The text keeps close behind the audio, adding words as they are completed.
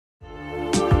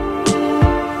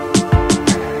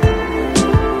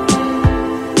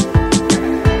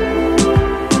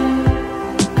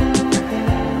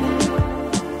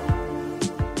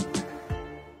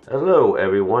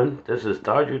everyone, this is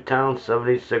Dodger Town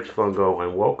 76 Fungo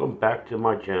and welcome back to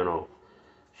my channel,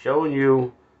 showing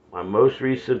you my most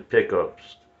recent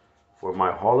pickups for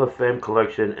my Hall of Fame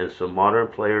collection and some modern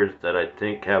players that I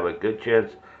think have a good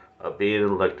chance of being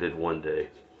elected one day.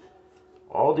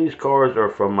 All these cards are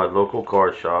from my local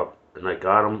card shop and I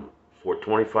got them for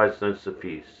 25 cents a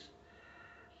piece.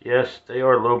 Yes, they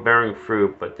are low-bearing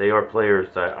fruit, but they are players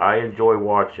that I enjoy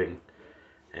watching,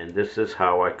 and this is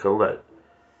how I collect.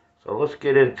 So let's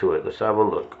get into it. Let's have a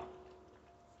look.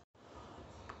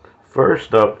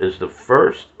 First up is the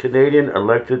first Canadian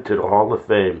elected to the Hall of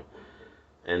Fame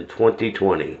in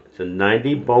 2020. It's a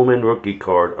 90 Bowman rookie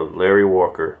card of Larry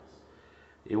Walker.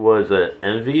 He was an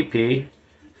MVP,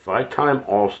 5-time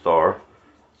All-Star,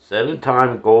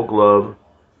 7-time Gold Glove,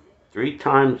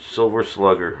 3-time Silver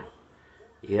Slugger.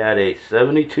 He had a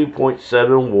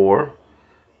 72.7 WAR,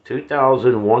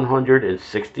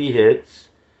 2,160 hits,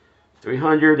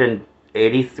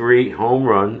 383 home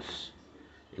runs,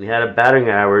 and he had a batting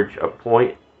average of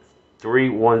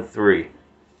 .313,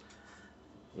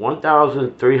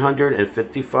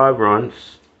 1,355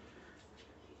 runs,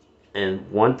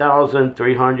 and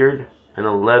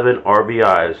 1,311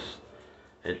 RBIs,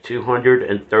 and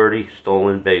 230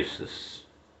 stolen bases.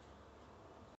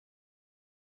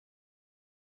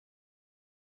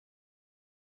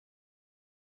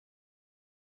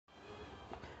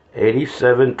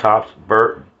 87 tops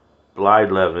Bert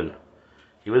Blyleven.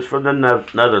 He was from the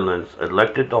Netherlands,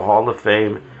 elected to Hall of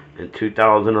Fame in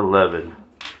 2011.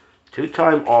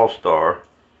 2-time All-Star,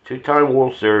 2-time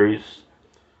World Series,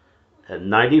 had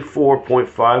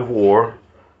 94.5 WAR,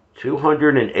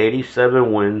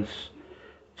 287 wins,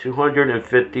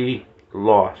 250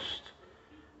 lost.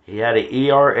 He had an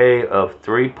ERA of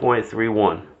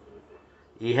 3.31.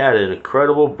 He had an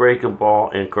incredible breaking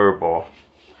ball and curveball.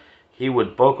 He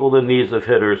would buckle the knees of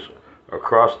hitters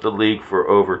across the league for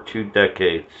over 2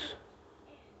 decades.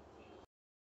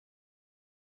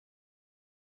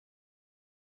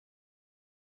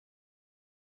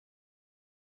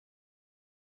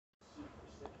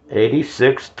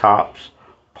 '86 tops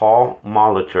Paul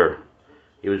Molitor.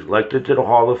 He was elected to the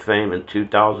Hall of Fame in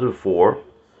 2004.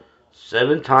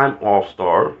 7-time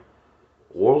All-Star,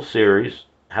 World Series,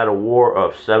 had a WAR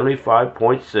of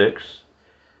 75.6,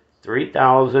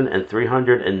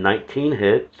 3,319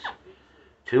 hits,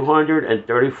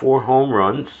 234 home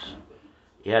runs.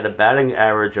 He had a batting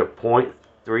average of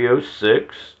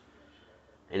 .306,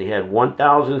 and he had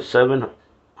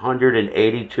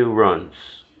 1,782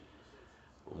 runs,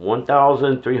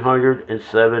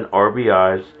 1,307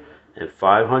 RBIs, and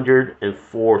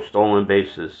 504 stolen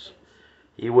bases.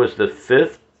 He was the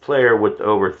 5th player with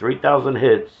over 3,000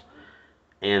 hits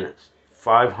and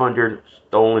 500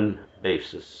 stolen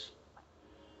bases.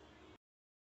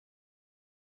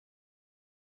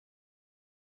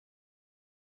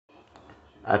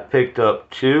 I picked up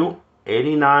 2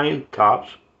 '89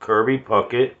 tops Kirby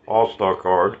Puckett All-Star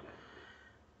card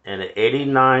and an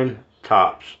 '89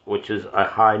 tops, which is a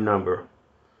high number.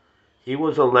 He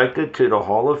was elected to the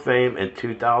Hall of Fame in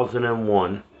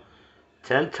 2001,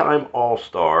 10-time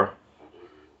All-Star,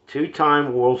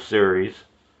 2-time World Series,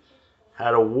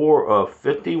 had a WAR of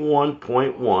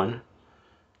 51.1,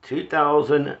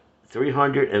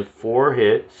 2,304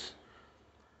 hits,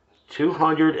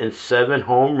 207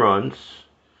 home runs,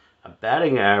 a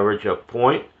batting average of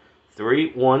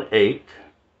 .318,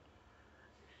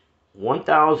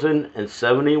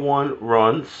 1,071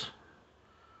 runs,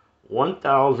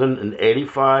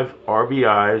 1,085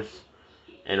 RBIs,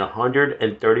 and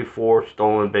 134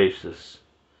 stolen bases.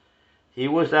 He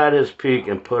was at his peak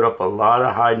and put up a lot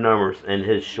of high numbers in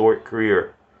his short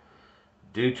career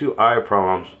due to eye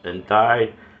problems and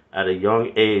died at a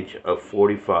young age of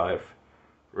 45.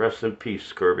 Rest in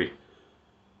peace, Kirby.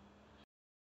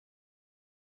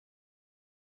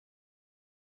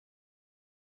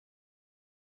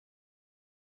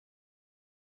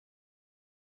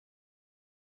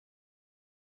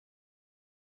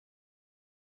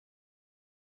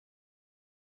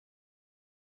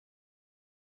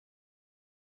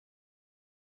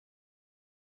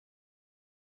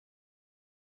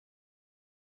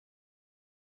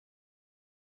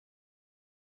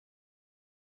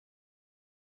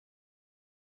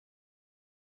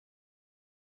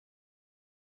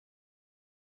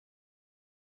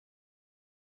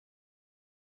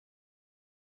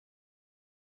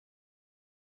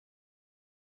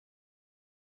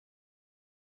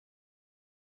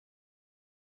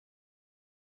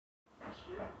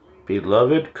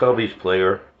 Beloved Cubbies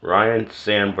player Ryan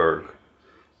Sandberg,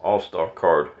 All-Star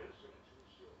card.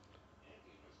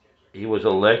 He was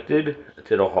elected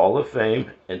to the Hall of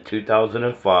Fame in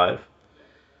 2005.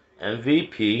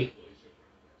 MVP,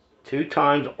 2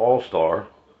 times All-Star,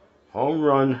 Home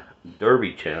Run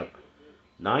Derby champ,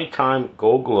 9-time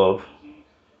Gold Glove,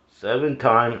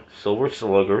 7-time Silver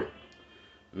Slugger,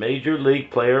 Major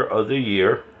League Player of the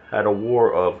Year, had a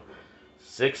WAR of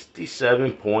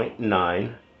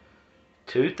 67.9,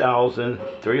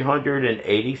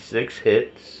 2,386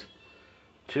 hits,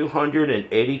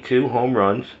 282 home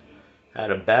runs,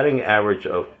 had a batting average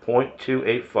of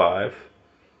 .285,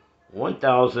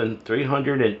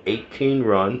 1,318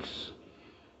 runs,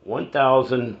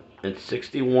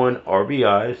 1,061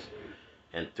 RBIs,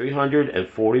 and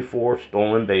 344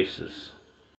 stolen bases.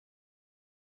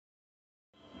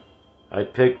 I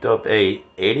picked up a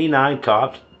 89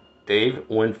 Topps Dave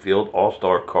Winfield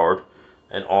All-Star card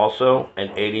and also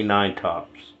an 89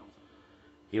 Topps.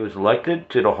 He was elected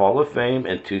to the Hall of Fame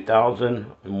in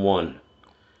 2001.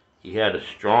 He had a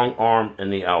strong arm in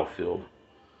the outfield.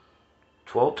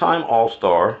 12-time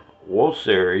All-Star, World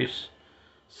Series,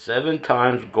 7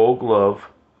 times Gold Glove,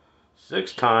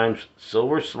 6 times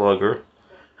Silver Slugger,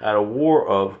 had a WAR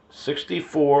of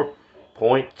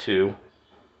 64.2,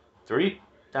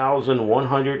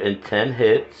 3,110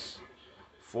 hits,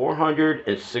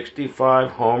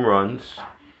 465 home runs,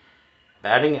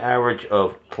 batting average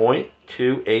of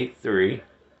 .283,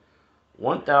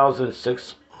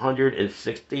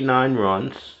 1,669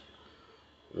 runs,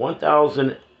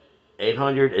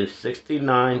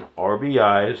 1,869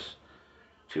 RBIs,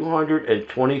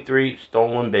 223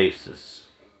 stolen bases.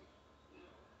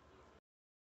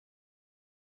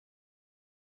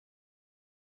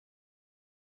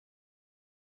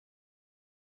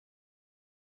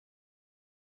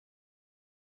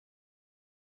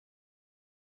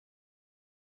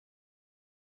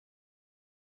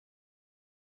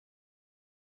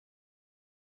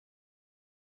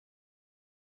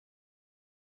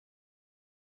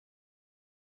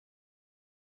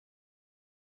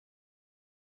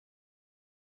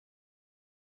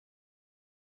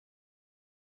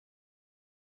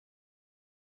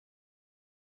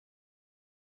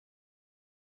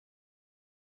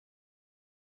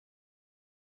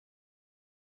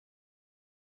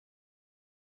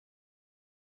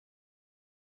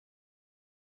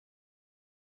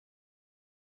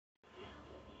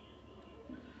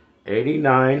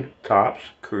 '89 Topps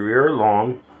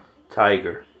career-long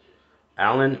Tiger,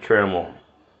 Alan Trammell,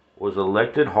 was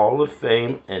elected Hall of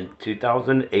Fame in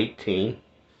 2018,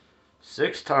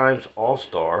 6 times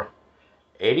All-Star,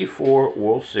 84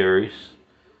 World Series,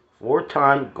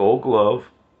 4-time Gold Glove,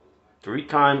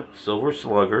 3-time Silver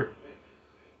Slugger,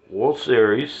 World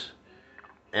Series,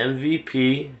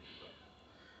 MVP,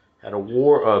 had a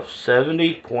WAR of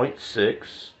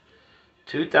 70.6,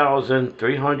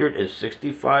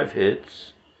 2,365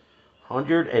 hits,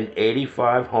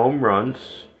 185 home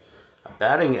runs, a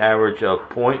batting average of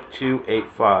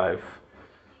 .285,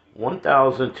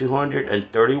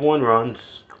 1,231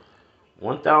 runs,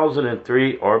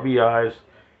 1,003 RBIs,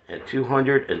 and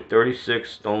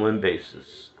 236 stolen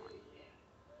bases.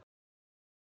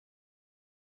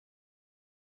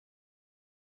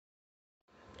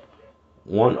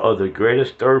 One of the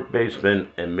greatest third basemen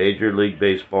in Major League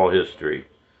Baseball history.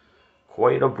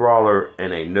 Quite a brawler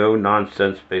and a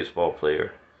no-nonsense baseball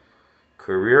player.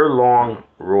 Career-long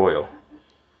Royal.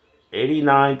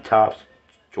 89 Topps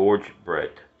George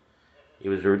Brett. He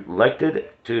was elected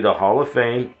to the Hall of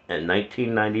Fame in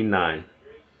 1999.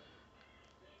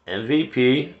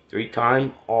 MVP,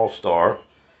 3-time All-Star,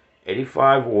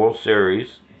 85 World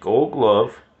Series, Gold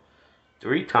Glove,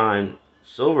 3-time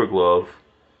Silver Glove,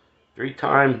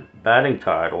 3-time batting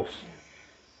titles,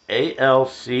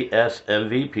 ALCS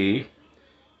MVP,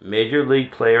 Major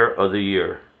League Player of the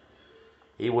Year.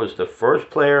 He was the first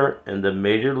player in the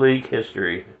Major League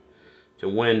history to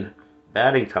win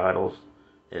batting titles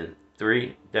in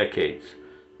 3 decades,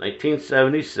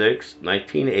 1976,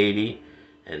 1980,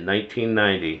 and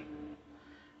 1990,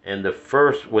 and the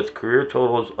first with career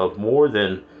totals of more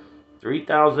than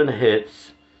 3,000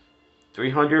 hits,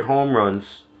 300 home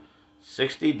runs,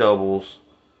 60 doubles,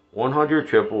 100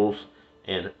 triples,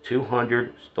 and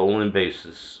 200 stolen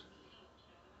bases.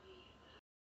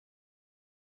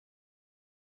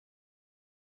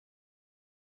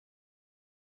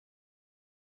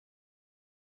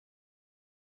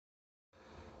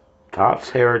 Topps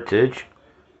Heritage,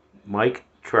 Mike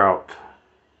Trout.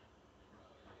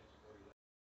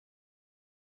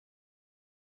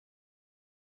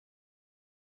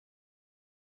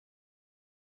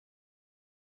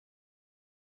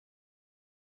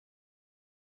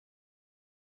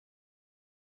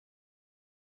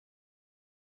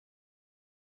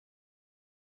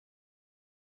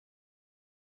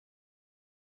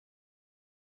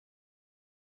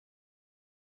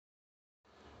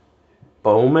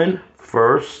 Bowman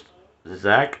first,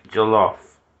 Zach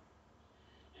Jaloff.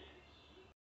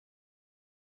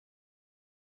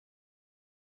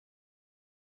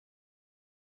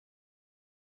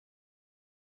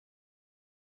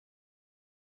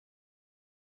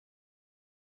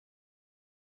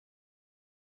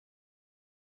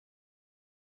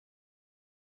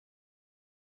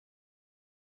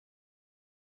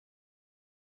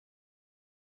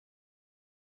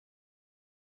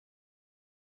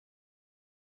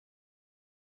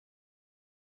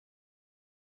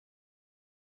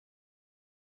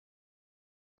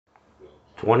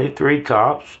 23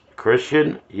 tops,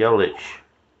 Christian Yelich.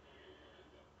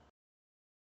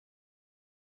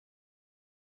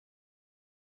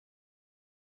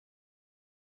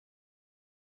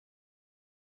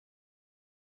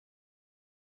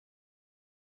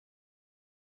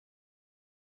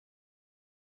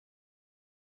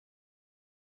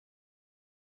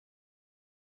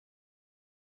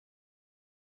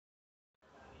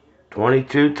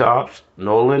 22 tops,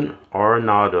 Nolan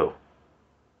Arenado. 23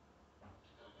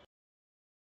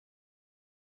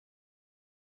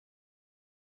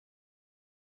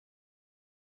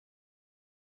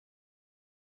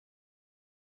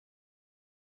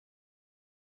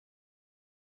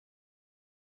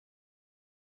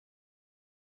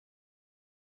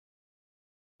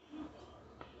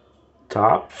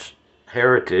 tops,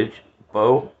 Heritage,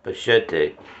 Bo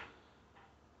Bichette.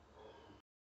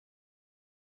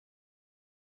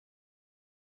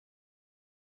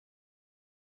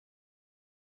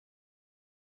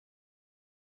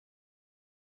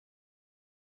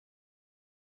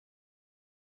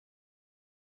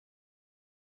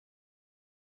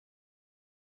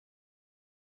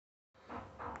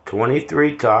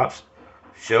 23 tops,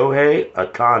 Shohei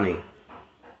Ohtani.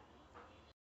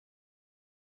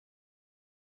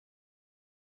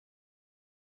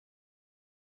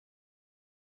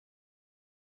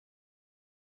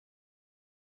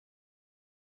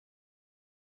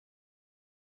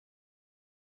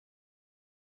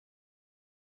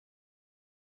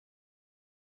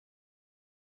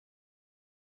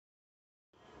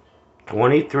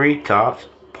 23 tops,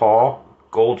 Paul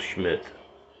Goldschmidt.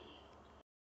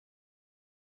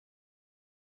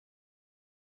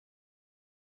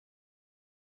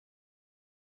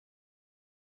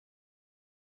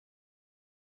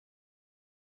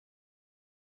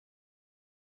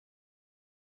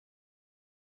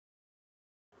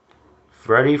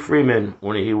 'Freddie Freeman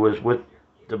when he was with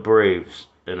the Braves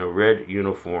in a red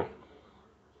uniform.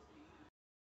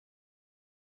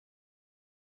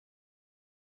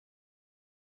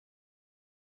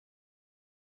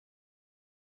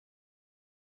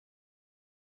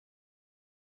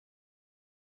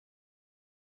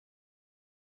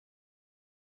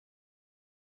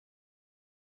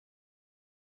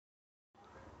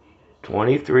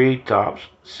 23 tops,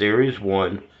 Series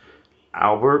 1,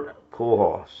 Albert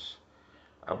Pujols.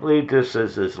 I believe this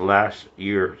is his last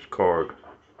year's card.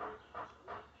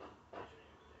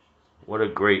 What a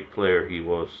great player he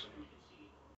was.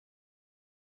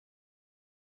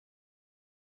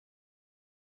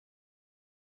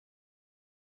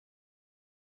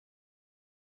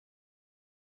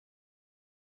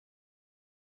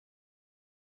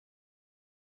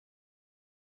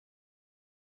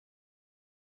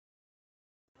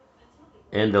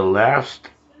 And the last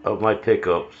of my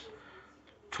pickups,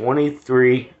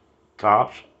 23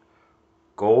 tops,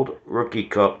 Gold Rookie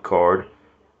Cup card,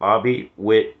 Bobby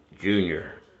Witt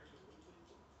Jr.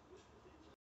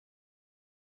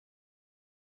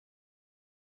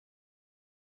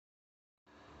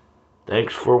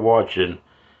 Thanks for watching,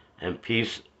 and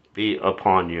peace be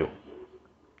upon you.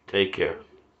 Take care.